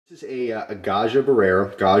This is a Gaggia Brera.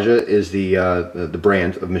 Gaggia is the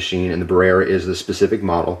brand of machine, and the Brera is the specific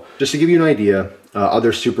model. Just to give you an idea,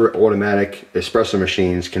 other super automatic espresso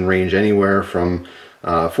machines can range anywhere from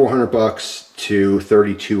 $400 to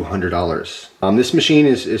 $3,200. This machine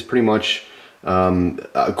is pretty much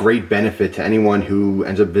a great benefit to anyone who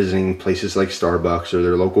ends up visiting places like Starbucks or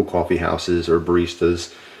their local coffee houses or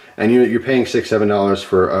baristas. And you're paying $6, $7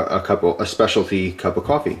 for a specialty cup of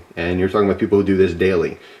coffee, and you're talking about people who do this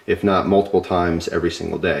daily, if not multiple times every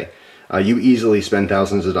single day. You easily spend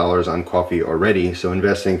thousands of dollars on coffee already, so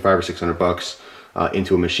investing $500 or $600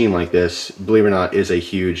 into a machine like this, believe it or not, is a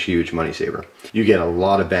huge money saver. You get a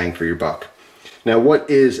lot of bang for your buck. Now, what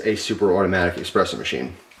is a super automatic espresso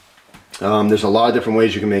machine? There's a lot of different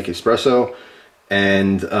ways you can make espresso.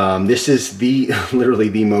 And this is literally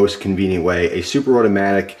the most convenient way. A super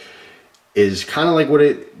automatic is kind of like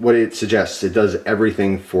what it suggests. It does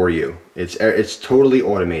everything for you. It's totally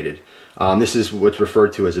automated. This is what's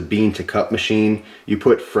referred to as a bean to cup machine. You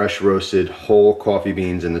put fresh roasted whole coffee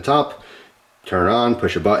beans in the top, turn it on,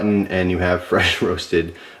 push a button, and you have fresh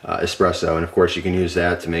roasted espresso. And of course you can use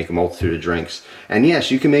that to make a multitude of drinks. And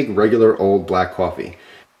yes, you can make regular old black coffee.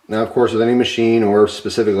 Now, of course, with any machine or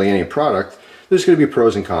specifically any product, there's going to be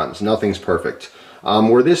pros and cons. Nothing's perfect.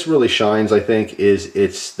 Where this really shines, I think, is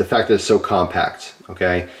it's the fact that it's so compact.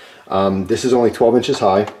 Okay, this is only 12 inches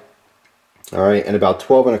high, all right, and about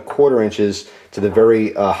 12¼ inches to the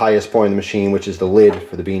very highest point of the machine, which is the lid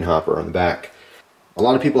for the bean hopper on the back. A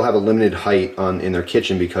lot of people have a limited height in their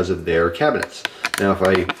kitchen because of their cabinets. Now, if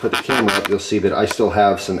I put the camera up, you'll see that I still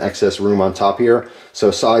have some excess room on top here,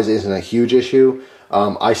 so size isn't a huge issue.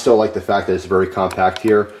 I still like the fact that it's very compact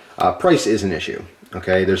here. Price is an issue.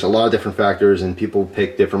 Okay, there's a lot of different factors, and people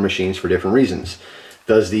pick different machines for different reasons.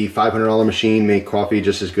 Does the $500 machine make coffee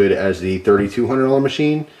just as good as the $3,200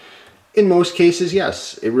 machine? In most cases,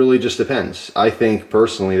 yes. It really just depends. I think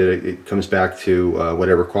personally that it comes back to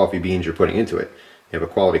whatever coffee beans you're putting into it. You have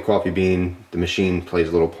a quality coffee bean, the machine plays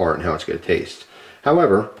a little part in how it's going to taste.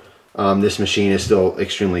 However, this machine is still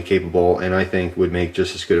extremely capable, and I think would make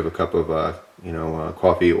just as good of a cup of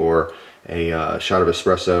coffee or a shot of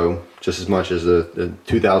espresso just as much as the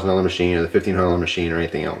 $2,000 machine or the $1,500 machine or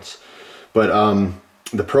anything else. But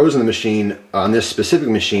the pros of the machine on this specific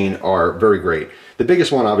machine are very great. The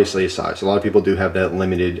biggest one obviously is size. A lot of people do have that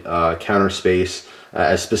limited counter space,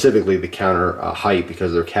 as specifically the counter height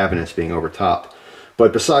because of their cabinets being over top.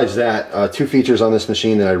 But besides that, two features on this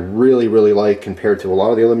machine that I really like compared to a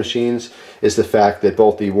lot of the other machines is the fact that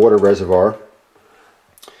both the water reservoir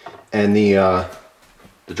and the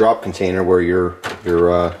drop container where your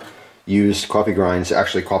used coffee grinds,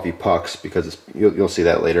 actually coffee pucks, because you'll see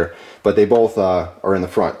that later, but they both are in the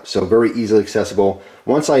front, so very easily accessible.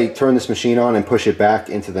 Once I turn this machine on and push it back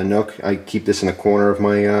into the nook, I keep this in the corner of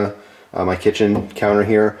my my kitchen counter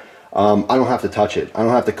here. I don't have to touch it. I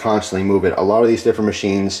don't have to constantly move it. A lot of these different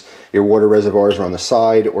machines, your water reservoirs are on the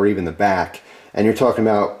side or even the back, and you're talking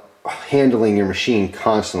about handling your machine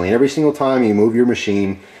constantly. And every single time you move your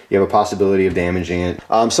machine, you have a possibility of damaging it.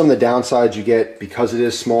 Some of the downsides you get because it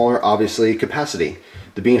is smaller, obviously, capacity.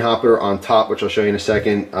 The bean hopper on top, which I'll show you in a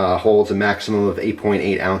second, holds a maximum of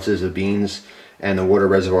 8.8 ounces of beans, and the water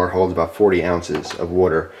reservoir holds about 40 ounces of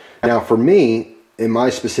water. Now, for me, in my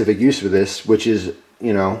specific use for this, which is,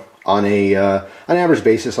 you know, on an average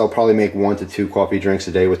basis, I'll probably make 1 to 2 coffee drinks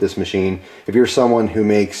a day with this machine. If you're someone who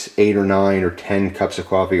makes 8 or 9 or 10 cups of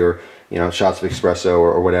coffee, or shots of espresso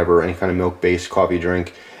or whatever, any kind of milk-based coffee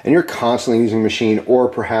drink, and you're constantly using the machine, or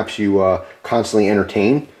perhaps you constantly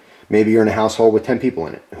entertain, maybe you're in a household with 10 people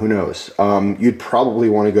in it, who knows, you'd probably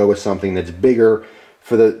want to go with something that's bigger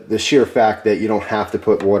for the sheer fact that you don't have to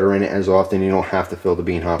put water in it as often, you don't have to fill the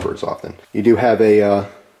bean hopper as often. You do have a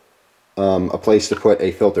place to put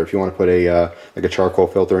a filter if you want to put like a charcoal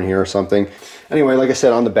filter in here or something. Anyway, like I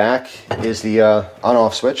said, on the back is the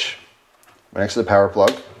on-off switch right next to the power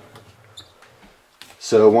plug.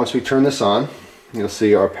 So once we turn this on, you'll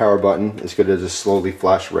see our power button is going to just slowly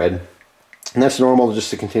flash red, and that's normal just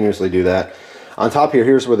to continuously do that. On top here,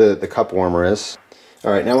 here's where the cup warmer is.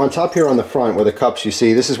 All right, now on top here on the front where the cups, you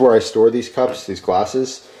see, this is where I store these cups, these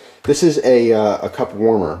glasses. This is a cup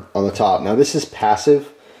warmer on the top. Now this is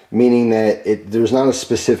passive, meaning that there's not a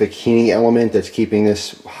specific heating element that's keeping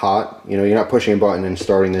this hot. You know, you're not pushing a button and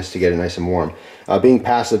starting this to get it nice and warm. Being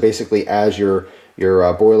passive, basically, as your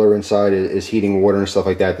boiler inside is heating water and stuff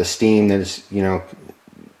like that, the steam that is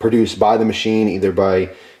produced by the machine, either by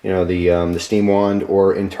the steam wand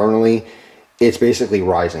or internally, it's basically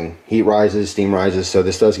rising. Heat rises, steam rises, so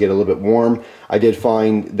this does get a little bit warm. I did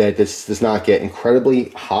find that this does not get incredibly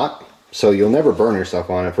hot, so you'll never burn yourself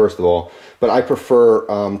on it, first of all. But I prefer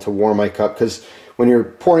to warm my cup, because when you're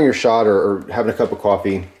pouring your shot or having a cup of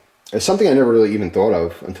coffee, it's something I never really even thought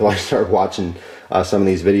of until I started watching some of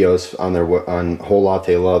these videos on Whole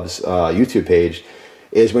Latte Love's YouTube page,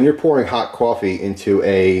 is when you're pouring hot coffee into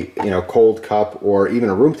a cold cup or even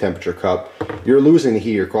a room temperature cup, you're losing the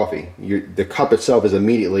heat of your coffee. The cup itself is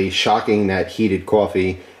immediately shocking that heated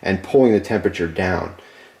coffee and pulling the temperature down,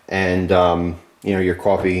 and your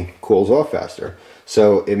coffee cools off faster.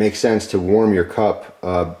 So it makes sense to warm your cup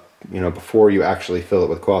before you actually fill it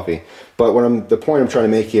with coffee. But the point I'm trying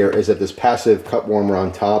to make here is that this passive cup warmer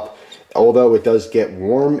on top, although it does get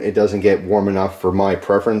warm, it doesn't get warm enough for my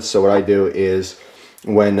preference. So what I do is,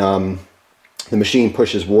 when the machine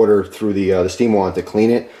pushes water through the steam wand to clean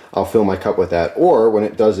it, I'll fill my cup with that. Or when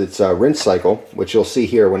it does its rinse cycle, which you'll see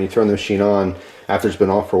here when you turn the machine on, after it's been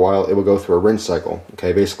off for a while, it will go through a rinse cycle.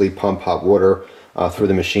 Okay, basically pump hot water through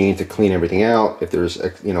the machine to clean everything out. If there's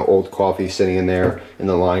old coffee sitting in there in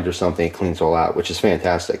the lines or something, it cleans all out, which is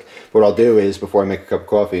fantastic. What I'll do is, before I make a cup of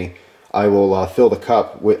coffee, I will fill the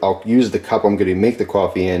cup I'll use the cup I'm going to make the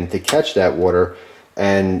coffee in to catch that water,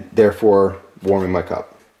 and therefore warming my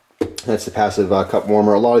cup. That's the passive cup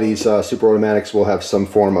warmer. A lot of these super automatics will have some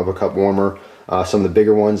form of a cup warmer. Some of the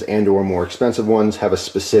bigger ones and or more expensive ones have a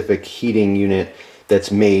specific heating unit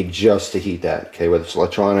that's made just to heat that, okay, whether it's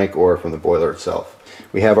electronic or from the boiler itself.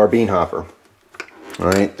 We have our bean hopper. All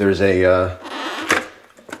right, there's a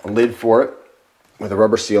lid for it with a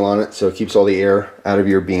rubber seal on it, so it keeps all the air out of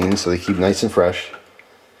your beans so they keep nice and fresh.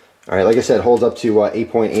 All right, like I said, it holds up to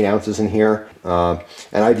 8.8 ounces in here. And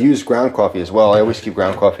I've used ground coffee as well. I always keep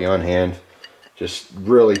ground coffee on hand. Just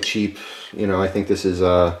really cheap. I think this is,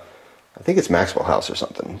 I think it's Maxwell House or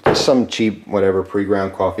something. Just some cheap, whatever,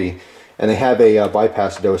 pre-ground coffee. And they have a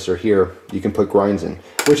bypass doser here you can put grinds in,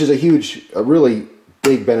 which is a really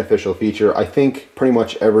big beneficial feature. I think pretty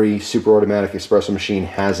much every super automatic espresso machine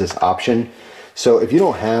has this option. So if you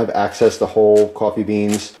don't have access to whole coffee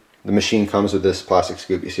beans, the machine comes with this plastic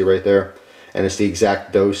scoop you see right there, and it's the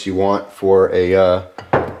exact dose you want for a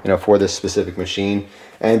for this specific machine.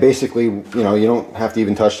 And basically, you don't have to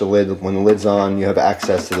even touch the lid. When the lid's on, you have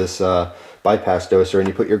access to this bypass doser, and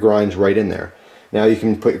you put your grinds right in there. Now you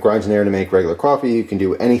can put your grinds in there to make regular coffee. You can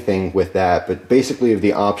do anything with that, but basically you have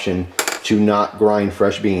the option to not grind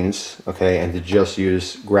fresh beans, okay, and to just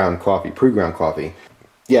use ground coffee, pre-ground coffee.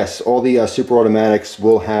 Yes, all the super automatics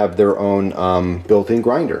will have their own built-in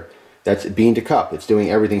grinder. That's bean to cup. It's doing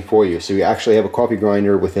everything for you. So you actually have a coffee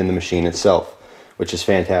grinder within the machine itself, which is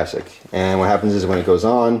fantastic. And what happens is when it goes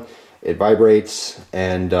on, it vibrates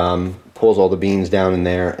and pulls all the beans down in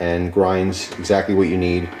there and grinds exactly what you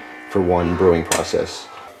need for one brewing process.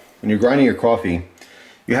 When you're grinding your coffee,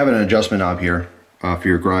 you have an adjustment knob here for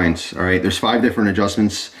your grinds. All right, there's 5 different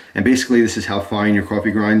adjustments, and basically this is how fine your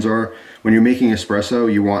coffee grinds are. When you're making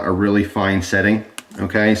espresso, you want a really fine setting.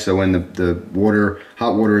 Okay, so when the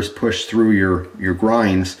hot water is pushed through your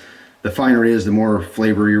grinds, the finer it is, the more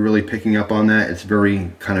flavor you're really picking up on that. It's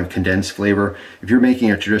very kind of condensed flavor. If you're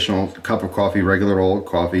making a traditional cup of coffee, regular old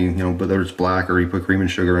coffee, whether it's black or you put cream and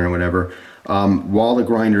sugar in or whatever, while the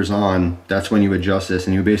grinder's on, that's when you adjust this,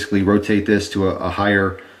 and you basically rotate this to a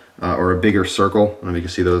higher or a bigger circle. I don't know if you can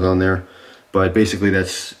see those on there, but basically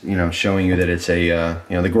that's showing you that it's a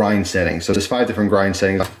the grind setting. So there's 5 different grind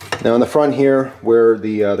settings. Now in the front here, where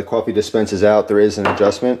the coffee dispenses out, there is an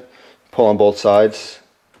adjustment. Pull on both sides.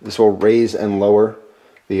 This will raise and lower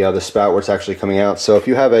the spout where it's actually coming out. So if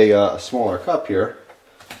you have a smaller cup here,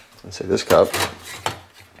 let's say this cup,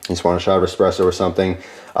 you just want a shot of espresso or something,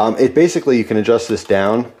 it basically, you can adjust this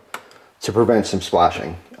down to prevent some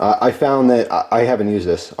splashing. I found that I haven't used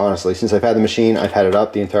this, honestly. Since I've had the machine, I've had it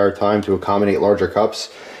up the entire time to accommodate larger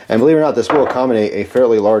cups. And believe it or not, this will accommodate a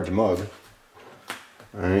fairly large mug.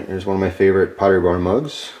 All right, here's one of my favorite Pottery Barn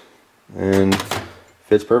mugs, and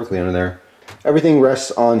fits perfectly under there. Everything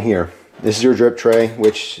rests on here. This is your drip tray,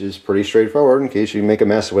 which is pretty straightforward in case you make a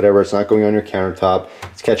mess or whatever. It's not going on your countertop.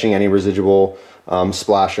 It's catching any residual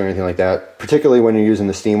splash or anything like that, particularly when you're using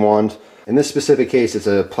the steam wand. In this specific case, it's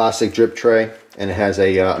a plastic drip tray, and it has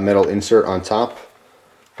a metal insert on top.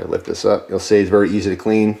 If I lift this up, you'll see it's very easy to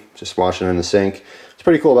clean, just washing it in the sink. What's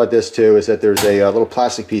pretty cool about this too is that there's a little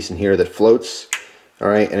plastic piece in here that floats, all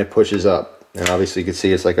right, and it pushes up. And obviously you can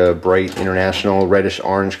see it's like a bright international reddish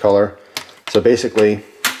orange color. So basically,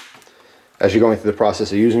 as you're going through the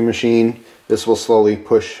process of using the machine, this will slowly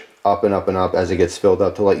push up and up and up as it gets filled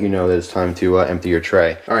up to let you know that it's time to empty your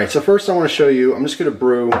tray. All right, so first I want to show you, I'm just going to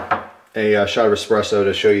brew a shot of espresso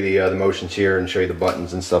to show you the motions here and show you the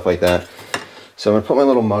buttons and stuff like that. So I'm going to put my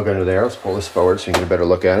little mug under there. Let's pull this forward so you can get a better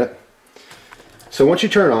look at it. So once you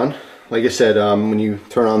turn it on, like I said, when you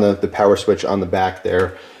turn on the power switch on the back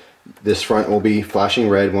there, this front will be flashing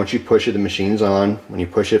red. Once you push it, the machine's on. When you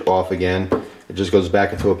push it off again, it just goes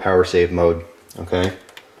back into a power save mode. Okay,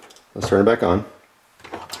 let's turn it back on.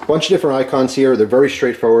 A bunch of different icons here. They're very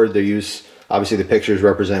straightforward. They use, obviously the pictures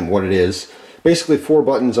represent what it is. Basically 4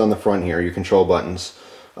 buttons on the front here, your control buttons.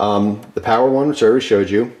 The power one, which I already showed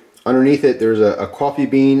you. Underneath it, there's a coffee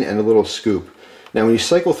bean and a little scoop. Now when you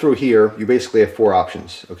cycle through here, you basically have 4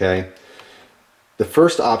 options, okay? The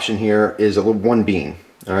first option here is a little 1 bean,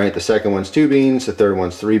 all right? The second one's 2 beans, the third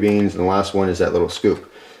one's 3 beans, and the last one is that little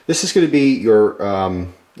scoop. This is going to be your,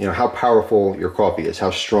 you know, how powerful your coffee is,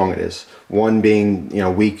 how strong it is. 1 being, you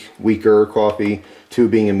know, weaker coffee, 2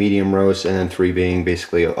 being a medium roast, and then 3 being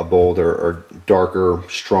basically a bolder or darker,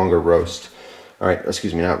 stronger roast. All right,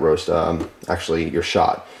 excuse me, not roast, actually your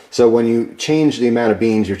shot. So when you change the amount of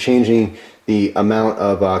beans, you're changing the amount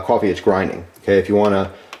of coffee it's grinding. Okay, if you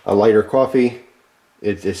want a lighter coffee,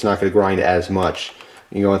 it's not going to grind as much.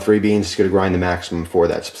 You go on 3 beans, it's going to grind the maximum for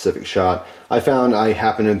that specific shot. I found I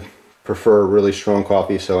happen to prefer really strong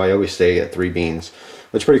coffee, so I always stay at 3 beans.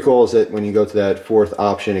 What's pretty cool is that when you go to that 4th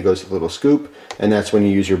option, it goes to the little scoop, and that's when you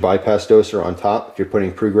use your bypass doser on top. If you're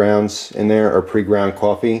putting pre-grounds in there or pre-ground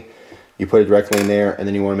coffee, you put it directly in there, and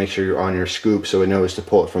then you want to make sure you're on your scoop so it knows to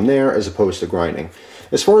pull it from there as opposed to grinding.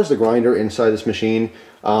 As far as the grinder inside this machine,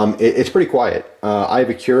 it's pretty quiet. I have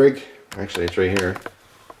a Keurig, actually it's right here.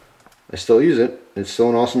 I still use it. It's still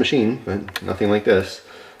an awesome machine, but nothing like this.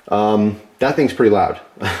 That thing's pretty loud.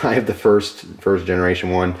 I have the first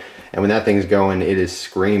generation one, and when that thing's going, it is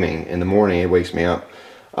screaming. In the morning, it wakes me up.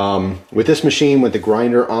 With this machine, with the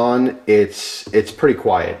grinder on, it's pretty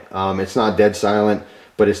quiet. It's not dead silent,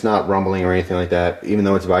 but it's not rumbling or anything like that. Even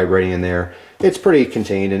though it's vibrating in there, it's pretty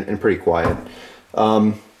contained and pretty quiet.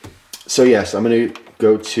 So yes, I'm going to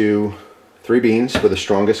go to 3 beans for the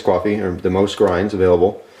strongest coffee, or the most grinds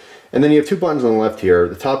available. And then you have 2 buttons on the left here.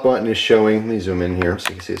 The top button is showing, let me zoom in here so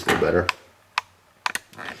you can see it's a little better.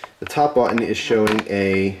 The top button is showing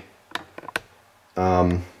a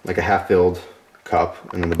like a half-filled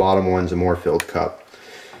cup, and then the bottom one's a more filled cup.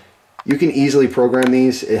 You can easily program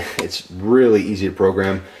these. It's really easy to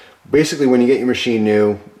program. Basically, when you get your machine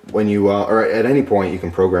new, when you or at any point, you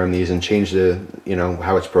can program these and change the, you know,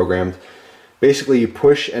 how it's programmed. Basically, you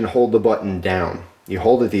push and hold the button down. You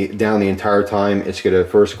hold it down the entire time. It's going to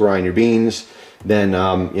first grind your beans, then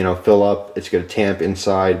you know, fill up. It's going to tamp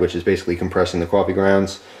inside, which is basically compressing the coffee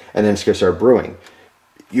grounds, and then it's going to start brewing.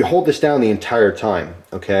 You hold this down the entire time,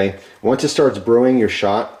 okay? Once it starts brewing your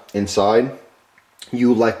shot inside,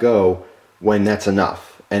 you let go when that's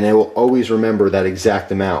enough, and it will always remember that exact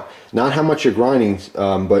amount. Not how much you're grinding,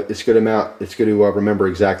 but it's going to remember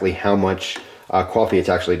exactly how much coffee it's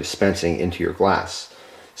actually dispensing into your glass.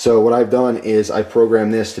 So what I've done is I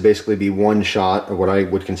programmed this to basically be 1 shot, or what I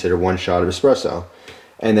would consider 1 shot of espresso.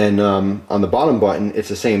 And then on the bottom button, it's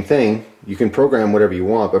the same thing. You can program whatever you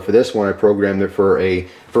want, but for this one, I programmed it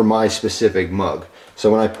for my specific mug.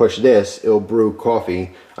 So when I push this, it'll brew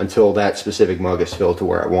coffee until that specific mug is filled to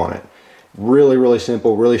where I want it. Really, really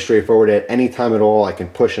simple, really straightforward. At any time at all, I can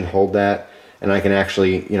push and hold that, and I can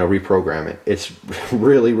actually, you know, reprogram it. It's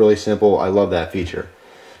really, really simple. I love that feature.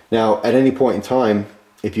 Now, at any point in time,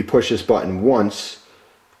 if you push this button once,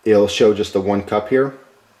 it'll show just the 1 cup here,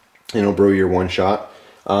 and it'll brew your 1 shot.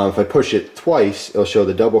 If I push it twice, it'll show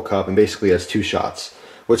the double cup, and basically has 2 shots.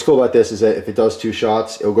 What's cool about this is that if it does 2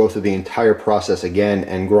 shots, it'll go through the entire process again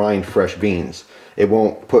and grind fresh beans. It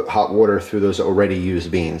won't put hot water through those already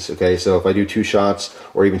used beans, okay? So if I do 2 shots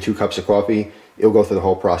or even 2 cups of coffee, it'll go through the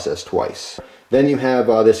whole process twice. Then you have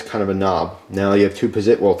this kind of a knob. Now you have 3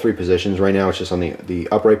 positions. Right now it's just on the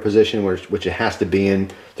upright position, which it has to be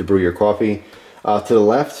in to brew your coffee. To the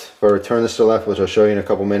left, if I return this to the left, which I'll show you in a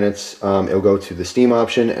couple minutes, it'll go to the steam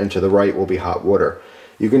option, and to the right will be hot water.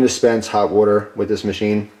 You can dispense hot water with this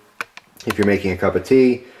machine if you're making a cup of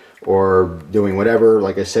tea or doing whatever.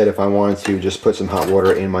 Like I said, if I wanted to just put some hot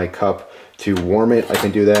water in my cup to warm it, I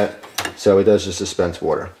can do that. So it does just dispense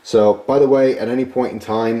water. So by the way, at any point in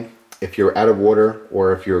time, if you're out of water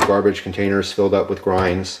or if your garbage container is filled up with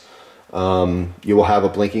grinds, you will have a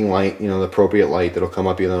blinking light, you know, the appropriate light that'll come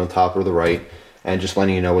up either on the top or the right, and just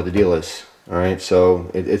letting you know what the deal is. All right, so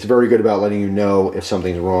it's very good about letting you know if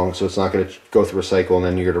something's wrong, so it's not going to go through a cycle and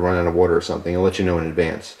then you're going to run out of water or something. It'll let you know in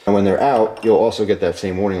advance. And when they're out, you'll also get that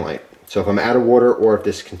same warning light. So if I'm out of water, or if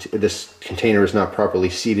this container is not properly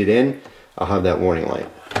seated in, I'll have that warning light.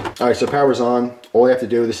 All right, so power's on. All I have to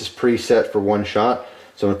do, this is preset for 1 shot,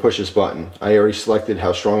 so I'm going to push this button. I already selected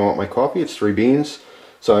how strong I want my coffee. It's 3 beans.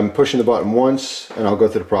 So I'm pushing the button once, and I'll go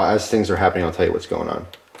through the process. As things are happening, I'll tell you what's going on.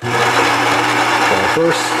 So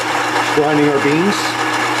first, grinding our beans.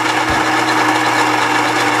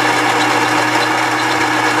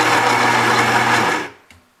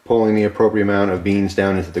 Pulling the appropriate amount of beans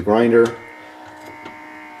down into the grinder.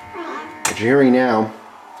 What you're hearing now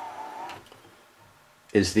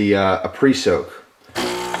is the a pre-soak.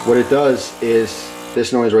 What it does is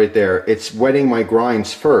this noise right there. It's wetting my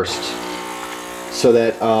grinds first, so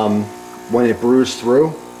that when it brews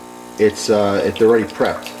through, it's already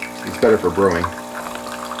prepped. It's better for brewing.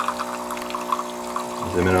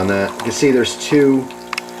 Zoom in on that. You can see there's two.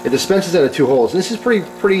 It dispenses out of 2 holes. And this is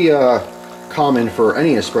pretty common for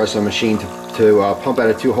any espresso machine to pump out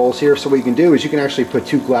of 2 holes here. So what you can do is you can actually put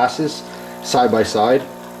 2 glasses side by side.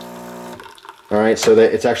 All right, so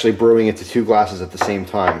that it's actually brewing into 2 glasses at the same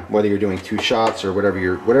time. Whether you're doing 2 shots or whatever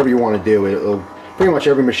you want to do, it'll pretty much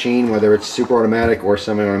every machine, whether it's super automatic or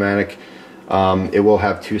semi-automatic, it will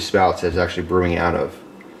have 2 spouts that it's actually brewing out of.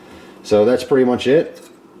 So that's pretty much it.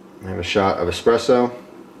 I have a shot of espresso.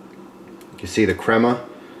 You can see the crema,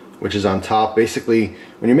 which is on top. Basically,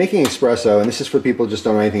 when you're making espresso, and this is for people who just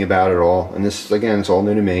don't know anything about it all, and this, again, it's all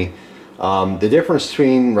new to me, the difference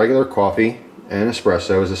between regular coffee and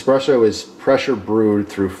espresso is pressure brewed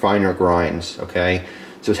through finer grinds, okay?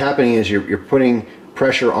 So what's happening is you're putting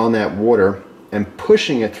pressure on that water and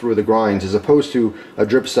pushing it through the grinds, as opposed to a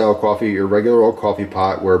drip style coffee, your regular old coffee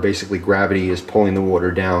pot, where basically gravity is pulling the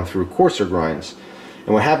water down through coarser grinds.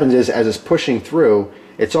 And what happens is, as it's pushing through,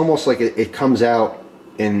 it's almost like it comes out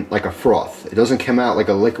in like a froth. It doesn't come out like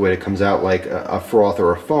a liquid, it comes out like a froth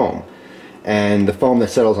or a foam. And the foam that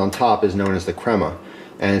settles on top is known as the crema.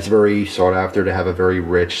 And it's very sought after to have a very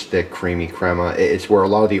rich, thick, creamy crema. It's where a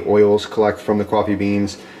lot of the oils collect from the coffee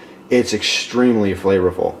beans. It's extremely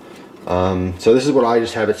flavorful. So this is what I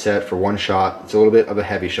just have it set for 1 shot. It's a little bit of a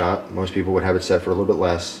heavy shot. Most people would have it set for a little bit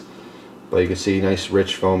less. But you can see nice,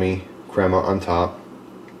 rich, foamy crema on top.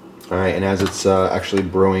 Alright, and as it's actually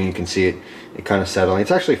brewing, you can see it kind of settling.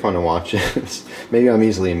 It's actually fun to watch. Maybe I'm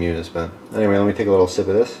easily amused, but anyway, let me take a little sip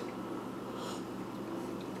of this.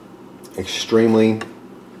 Extremely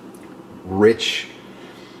rich,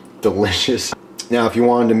 delicious. Now, if you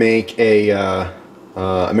wanted to make a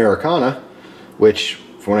Americana, which,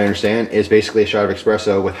 from what I understand, is basically a shot of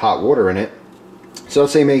espresso with hot water in it. So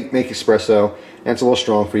let's say make espresso, and it's a little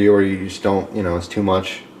strong for you, or you just don't, you know, it's too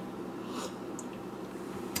much.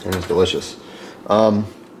 And it's delicious.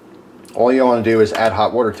 All you want to do is add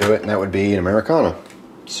hot water to it, and that would be an Americana.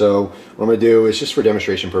 So what I'm going to do is, just for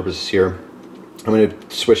demonstration purposes here, I'm going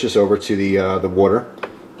to switch this over to the water.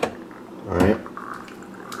 All right.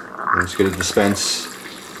 I'm just going to dispense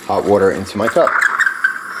hot water into my cup.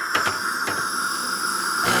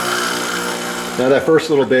 Now that first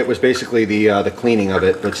little bit was basically the cleaning of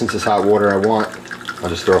it, but since it's hot water I'll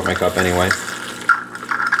just throw it in my cup anyway.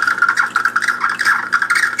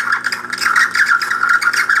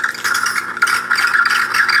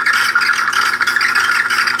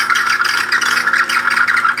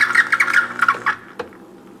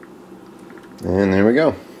 And there we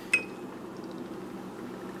go.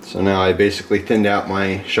 So now I basically thinned out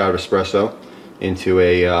my shot of espresso into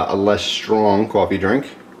a less strong coffee drink,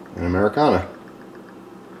 an Americana.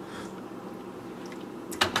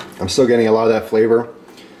 I'm still getting a lot of that flavor,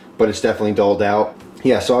 but it's definitely dulled out.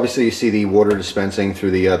 Yeah, so obviously you see the water dispensing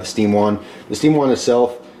through the steam wand. The steam wand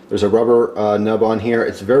itself, there's a rubber nub on here.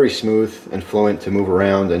 It's very smooth and fluent to move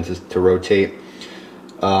around and to rotate.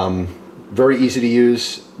 Very easy to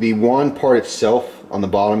use. The wand part itself on the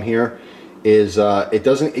bottom here is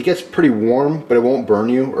it gets pretty warm, but it won't burn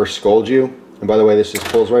you or scald you. And by the way, this just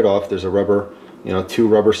pulls right off. There's a rubber, 2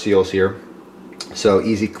 rubber seals here, so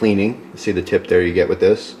easy cleaning. You see the tip there you get with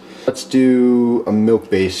this. Let's do a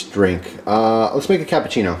milk-based drink. Let's make a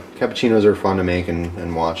cappuccino. Cappuccinos are fun to make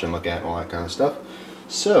and watch and look at and all that kind of stuff.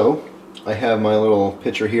 So I have my little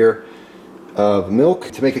pitcher here of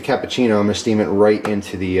milk. To make a cappuccino, I'm going to steam it right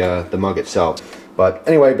into the mug itself. But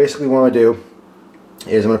anyway, basically what I'm going to do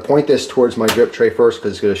is I'm going to point this towards my drip tray first,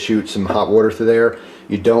 because it's going to shoot some hot water through there.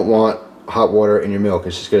 You don't want hot water in your milk.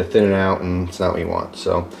 It's just going to thin it out, and it's not what you want.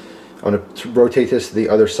 So I'm going to rotate this to the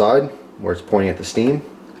other side where it's pointing at the steam.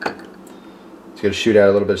 It's going to shoot out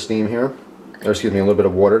a little bit of steam here, or excuse me, a little bit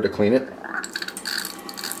of water to clean it.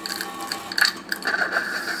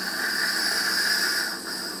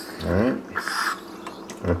 Alright, I'm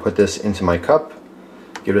going to put this into my cup,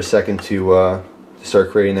 give it a second to start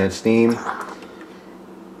creating that steam.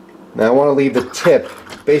 Now I want to leave the tip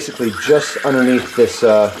basically just underneath this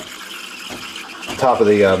top of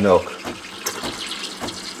the milk.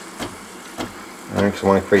 Alright, because I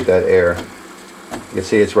want to create that air. You can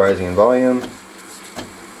see it's rising in volume.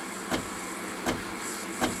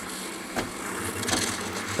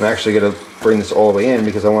 I'm actually going to bring this all the way in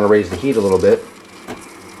because I want to raise the heat a little bit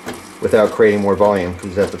without creating more volume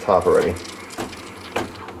because it's at the top already.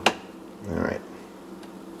 Alright.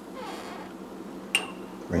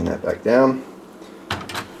 Bring that back down.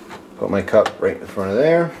 Put my cup right in front of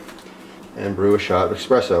there and brew a shot of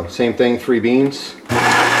espresso. Same thing, 3 beans.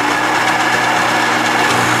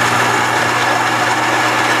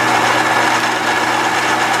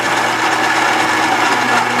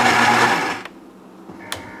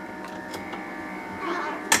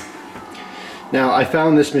 Now, I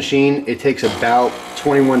found this machine, it takes about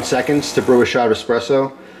 21 seconds to brew a shot of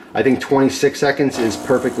espresso. I think 26 seconds is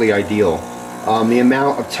perfectly ideal. The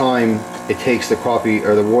amount of time it takes the coffee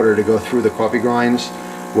or the water to go through the coffee grinds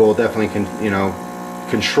will definitely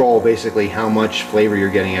control basically how much flavor you're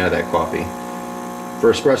getting out of that coffee.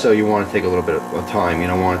 For espresso, you want to take a little bit of time. You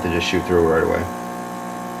don't want it to just shoot through right away.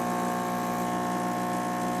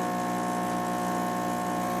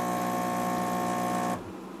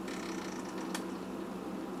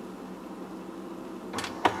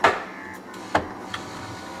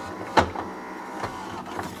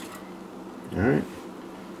 Alright,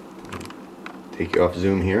 take you off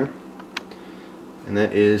zoom here, and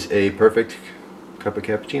that is a perfect cup of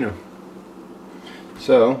cappuccino.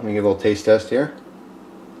 So, let me give a little taste test here.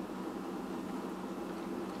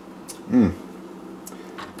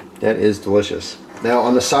 That is delicious. Now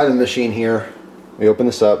on the side of the machine here, we open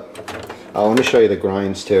this up. Let me show you the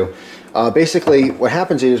grinds too. Basically, what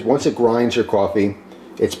happens is once it grinds your coffee,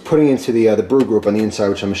 it's putting into the brew group on the inside,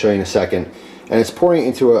 which I'm going to show you in a second. And it's pouring it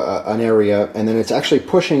into an area, and then it's actually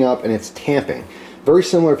pushing up and it's tamping. Very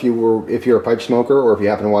similar if you're a pipe smoker, or if you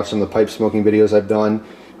happen to watch some of the pipe smoking videos I've done.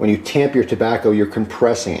 When you tamp your tobacco, you're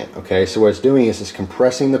compressing it. Okay, so what it's doing is it's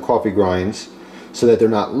compressing the coffee grinds so that they're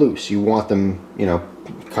not loose. You want them,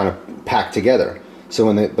 kind of packed together. So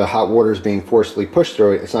when the hot water is being forcefully pushed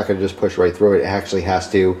through it, it's not going to just push right through it. It actually has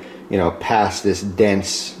to, pass this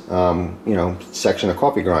dense, section of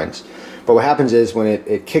coffee grinds. But what happens is when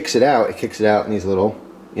it kicks it out in these little,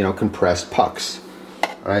 compressed pucks.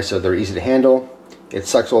 Alright, so they're easy to handle. It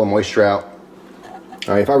sucks all the moisture out.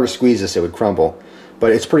 Alright, if I were to squeeze this, it would crumble.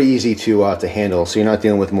 But it's pretty easy to handle, so you're not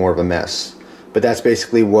dealing with more of a mess. But that's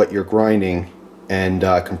basically what you're grinding and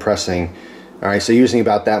compressing. Alright, so using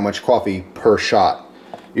about that much coffee per shot.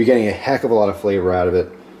 You're getting a heck of a lot of flavor out of it.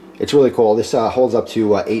 It's really cool. This holds up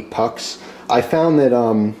to 8 pucks. I found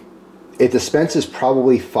that it dispenses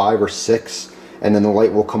probably 5 or 6, and then the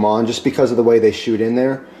light will come on just because of the way they shoot in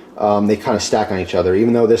there. They kind of stack on each other.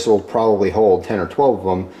 Even though this will probably hold 10 or 12 of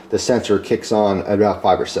them, the sensor kicks on at about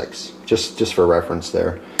 5 or 6, just for reference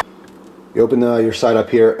there. You open your side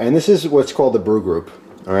up here, and this is what's called the brew group.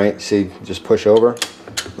 All right, see, just push over,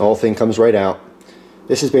 the whole thing comes right out.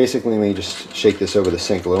 This is basically, let me just shake this over the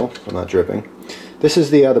sink a little so I'm not dripping. This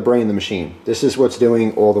is the brain of the machine. This is what's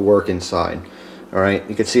doing all the work inside. Alright,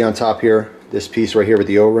 you can see on top here, this piece right here with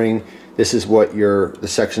the O-ring, this is what the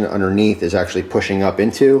section underneath is actually pushing up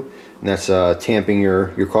into, and that's tamping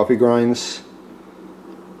your coffee grinds.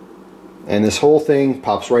 And this whole thing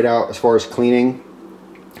pops right out as far as cleaning.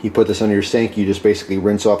 You put this under your sink, you just basically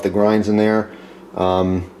rinse off the grinds in there.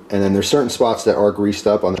 And then there's certain spots that are greased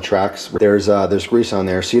up on the tracks. There's grease on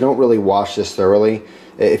there, so you don't really wash this thoroughly.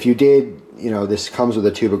 If you did, this comes with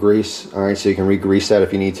a tube of grease, alright, so you can re-grease that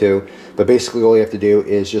if you need to. But basically all you have to do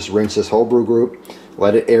is just rinse this whole brew group,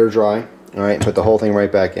 let it air dry, alright, and put the whole thing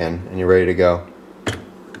right back in, and you're ready to go.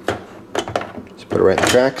 Just put it right in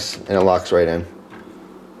the tracks, and it locks right in.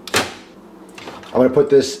 I'm going to put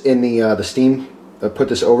this in the steam, put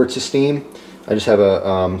this over to steam. I just have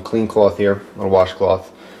a clean cloth here, a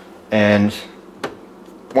washcloth. And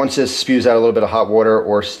once this spews out a little bit of hot water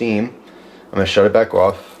or steam, I'm going to shut it back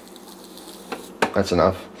off. That's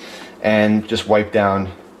enough. And just wipe down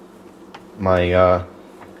my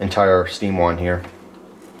entire steam wand here.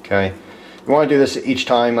 Okay. You want to do this each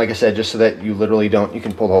time, like I said, just so that you literally don't, you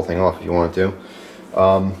can pull the whole thing off if you want to.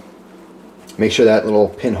 Make sure that little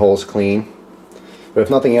pinhole is clean. But if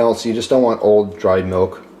nothing else, you just don't want old dried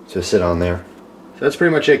milk to sit on there. So that's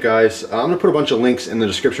pretty much it, guys. I'm going to put a bunch of links in the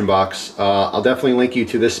description box. I'll definitely link you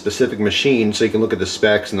to this specific machine so you can look at the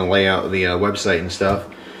specs and the layout of the website and stuff.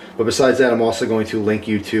 But besides that, I'm also going to link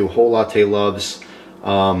you to Whole Latte Love's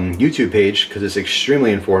YouTube page because it's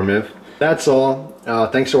extremely informative. That's all.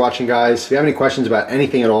 Thanks for watching, guys. If you have any questions about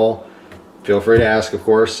anything at all, feel free to ask, of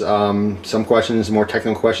course. Some questions, more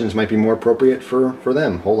technical questions, might be more appropriate for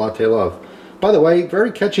them. Whole Latte Love. By the way,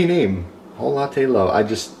 very catchy name. Whole Latte Love.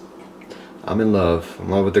 I'm in love. I'm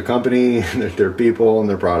in love with their company, their people, and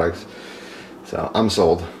their products. So I'm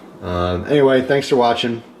sold. Anyway, thanks for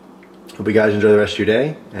watching. Hope you guys enjoy the rest of your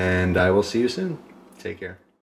day, and I will see you soon. Take care.